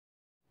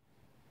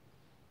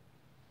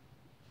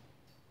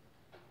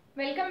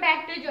Welcome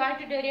back to Joy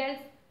Tutorials.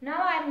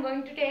 Now I am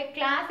going to take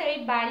Class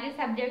 8 Biology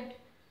subject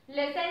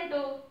Lesson 2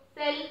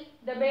 Cell,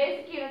 the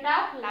basic unit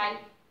of life,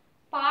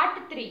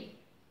 Part 3.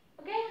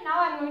 Okay, now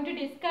I am going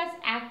to discuss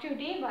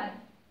Activity 1.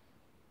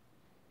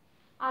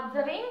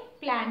 Observing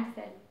plant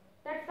cell.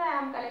 That's why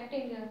I am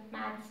collecting a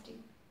matchstick.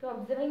 To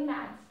observing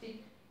matchstick.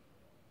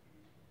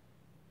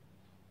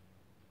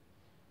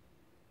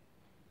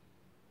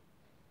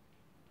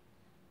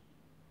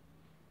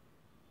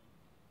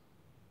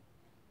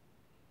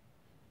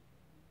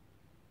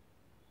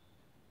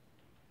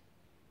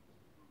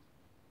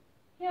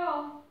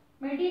 Here,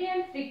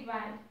 materials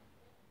required.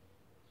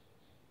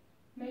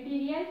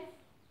 Materials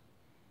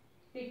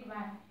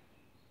required.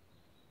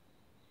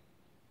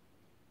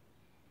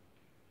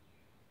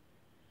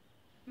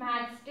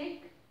 Matchstick,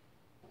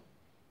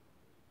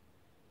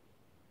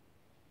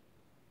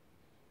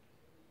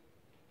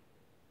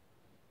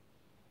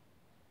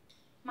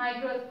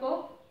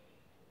 microscope,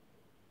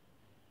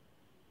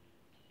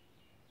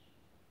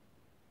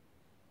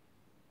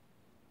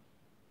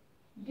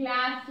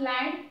 glass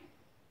slide,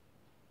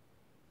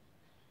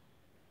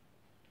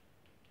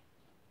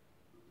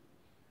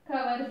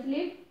 cover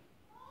slip,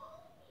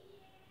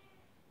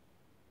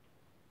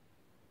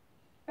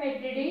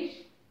 petri dish,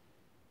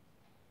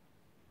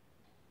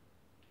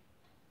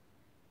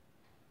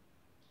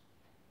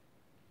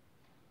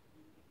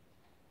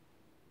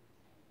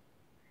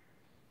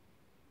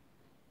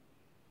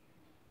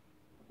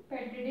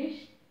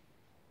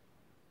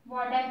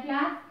 water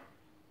flask,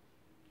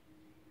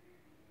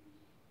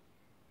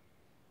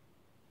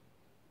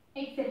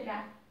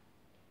 etc.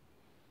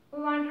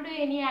 We want to do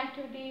any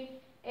activity,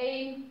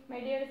 aim,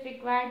 materials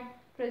required,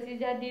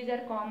 procedure, these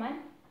are common.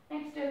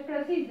 Next,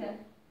 procedure.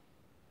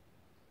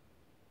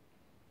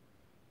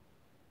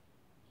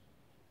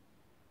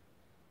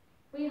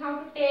 We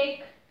have to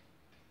take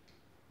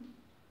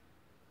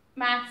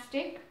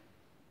matchstick,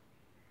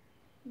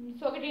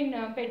 soak it in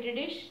a petri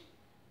dish,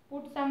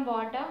 put some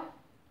water.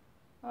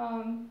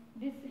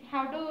 This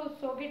have to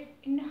soak it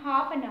in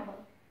half an hour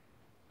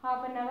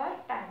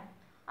time.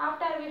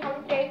 After we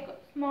have to take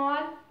small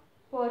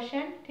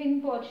portion,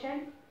 thin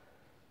portion.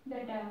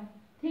 That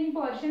thin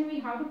portion we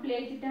have to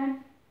place it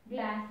on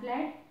glass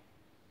slide,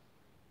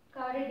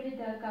 cover it with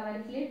a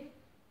cover slip,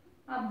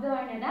 observe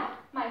under the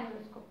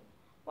microscope.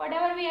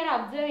 Whatever we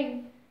are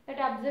observing, that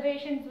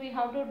observations we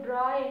have to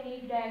draw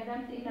any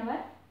diagrams in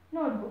our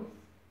notebooks.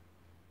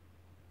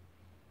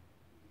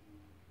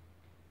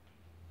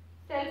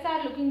 Cells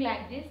are looking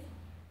like this.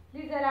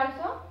 These are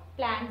also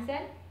plant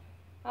cell.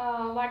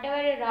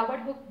 Whatever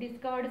Robert Hooke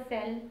discovered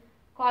cell,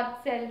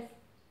 cork cells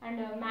and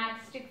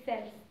matchstick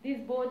cells, these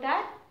both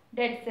are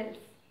dead cells.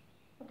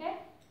 Okay,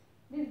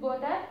 these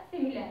both are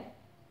similar.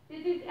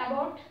 This is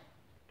about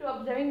to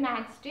observing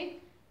matchstick,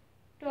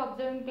 to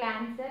observing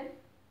plant cell.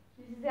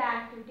 This is the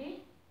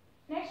activity.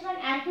 Next one,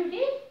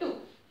 activity 2.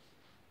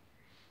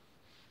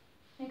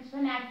 Next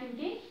one,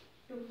 activity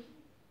 2.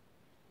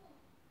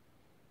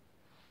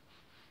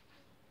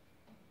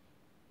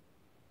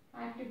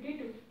 Activity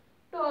 2.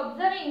 To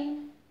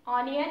observing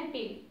onion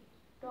peel.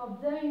 To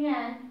observing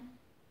an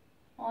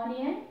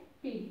onion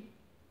peel.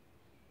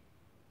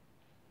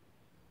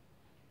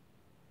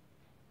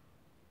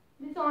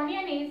 This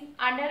onion is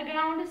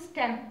underground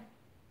stem,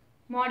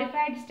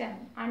 modified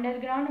stem,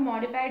 underground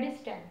modified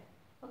stem.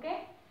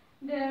 Okay.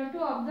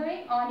 To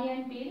observing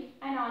onion peel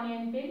and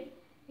onion peel.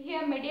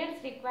 Here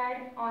materials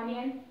required: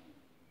 onion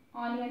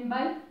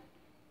bulb,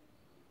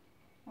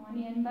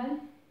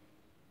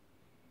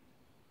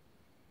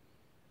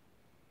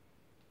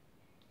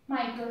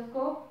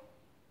 microscope,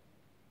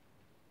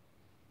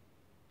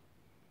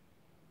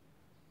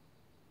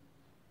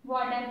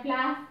 water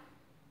flask,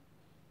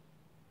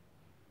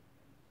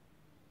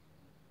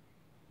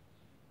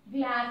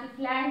 glass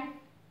slide,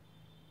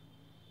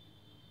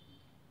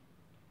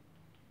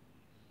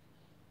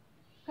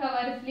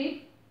 cover slip,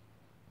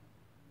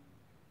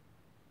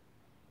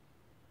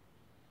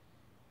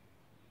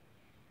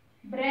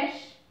 brush,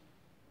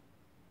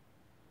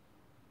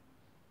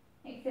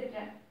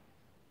 etc.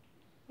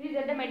 These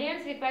are the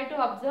materials required to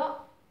observe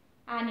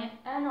an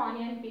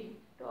onion peel.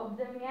 To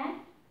observe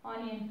an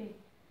onion peel.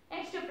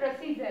 Next,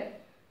 procedure.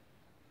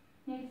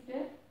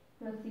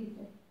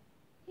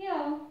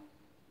 Here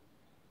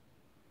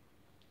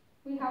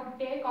we have to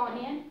take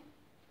onion.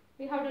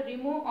 We have to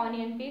remove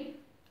onion peel.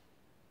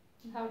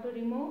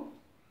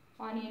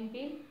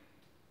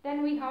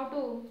 Then we have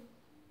to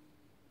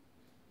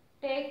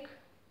take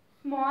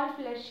small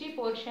fleshy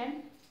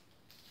portion.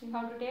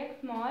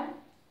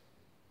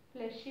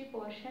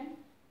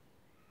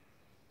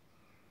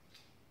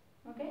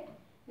 Okay,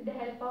 with the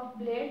help of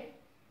blade.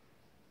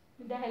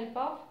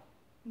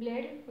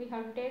 We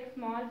have to take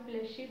small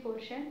fleshy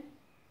portion.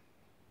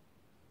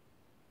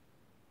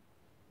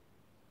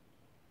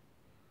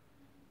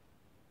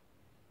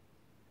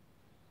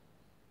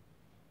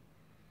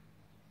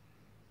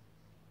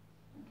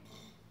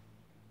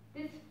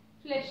 This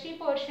fleshy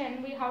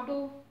portion we have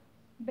to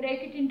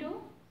break it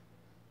into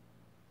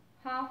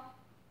half.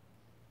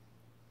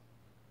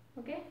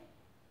 Okay,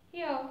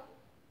 here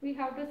we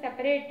have to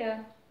separate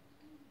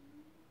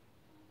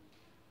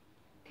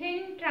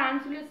thin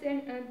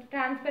translucent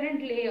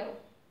transparent layer.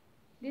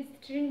 This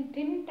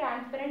thin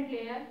transparent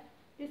layer,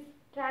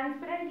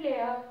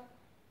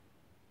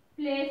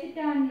 place it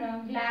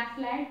on glass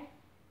slide.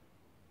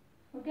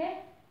 Okay,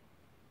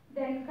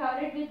 then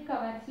cover it with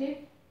cover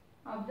slip.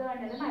 Observe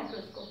under the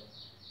microscope.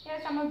 Here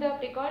some of the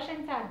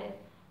precautions are there.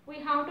 We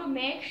have to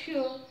make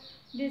sure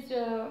this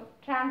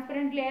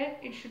transparent layer,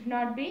 it should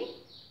not be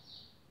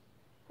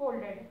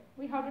folded.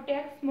 We have to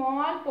take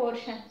small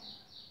portion.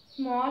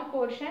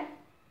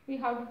 We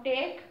have to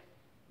take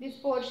this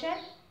portion.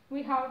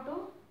 We have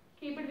to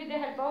keep it with the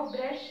help of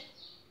brush.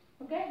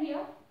 Okay,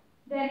 here.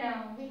 Then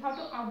we have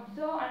to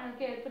observe and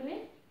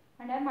carefully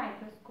under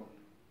microscope.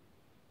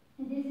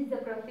 This is the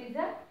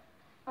procedure.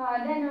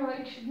 Then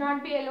it should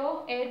not be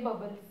allow air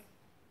bubbles.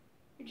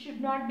 It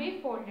should not be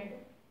folded.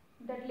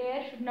 That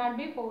layer should not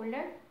be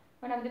folded.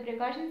 One of the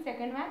precautions.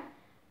 Second one,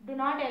 do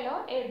not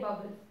allow air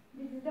bubbles.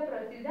 This is the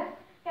procedure.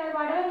 Here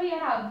whatever we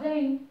are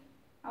observing,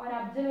 our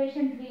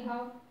observations we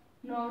have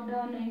noted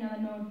down in our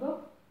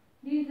notebook.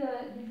 This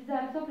is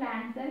also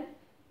plant cell.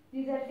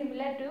 These are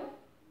similar to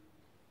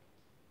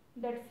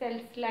that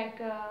cells like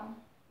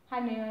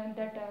honey,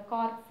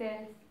 cork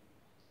cells,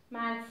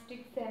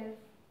 matchstick cells.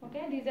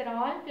 Okay, these are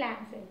all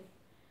plant cells.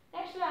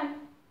 Next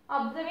one,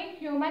 observing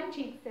human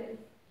cheek cells.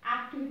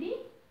 Activity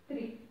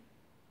 3.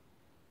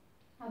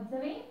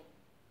 Observing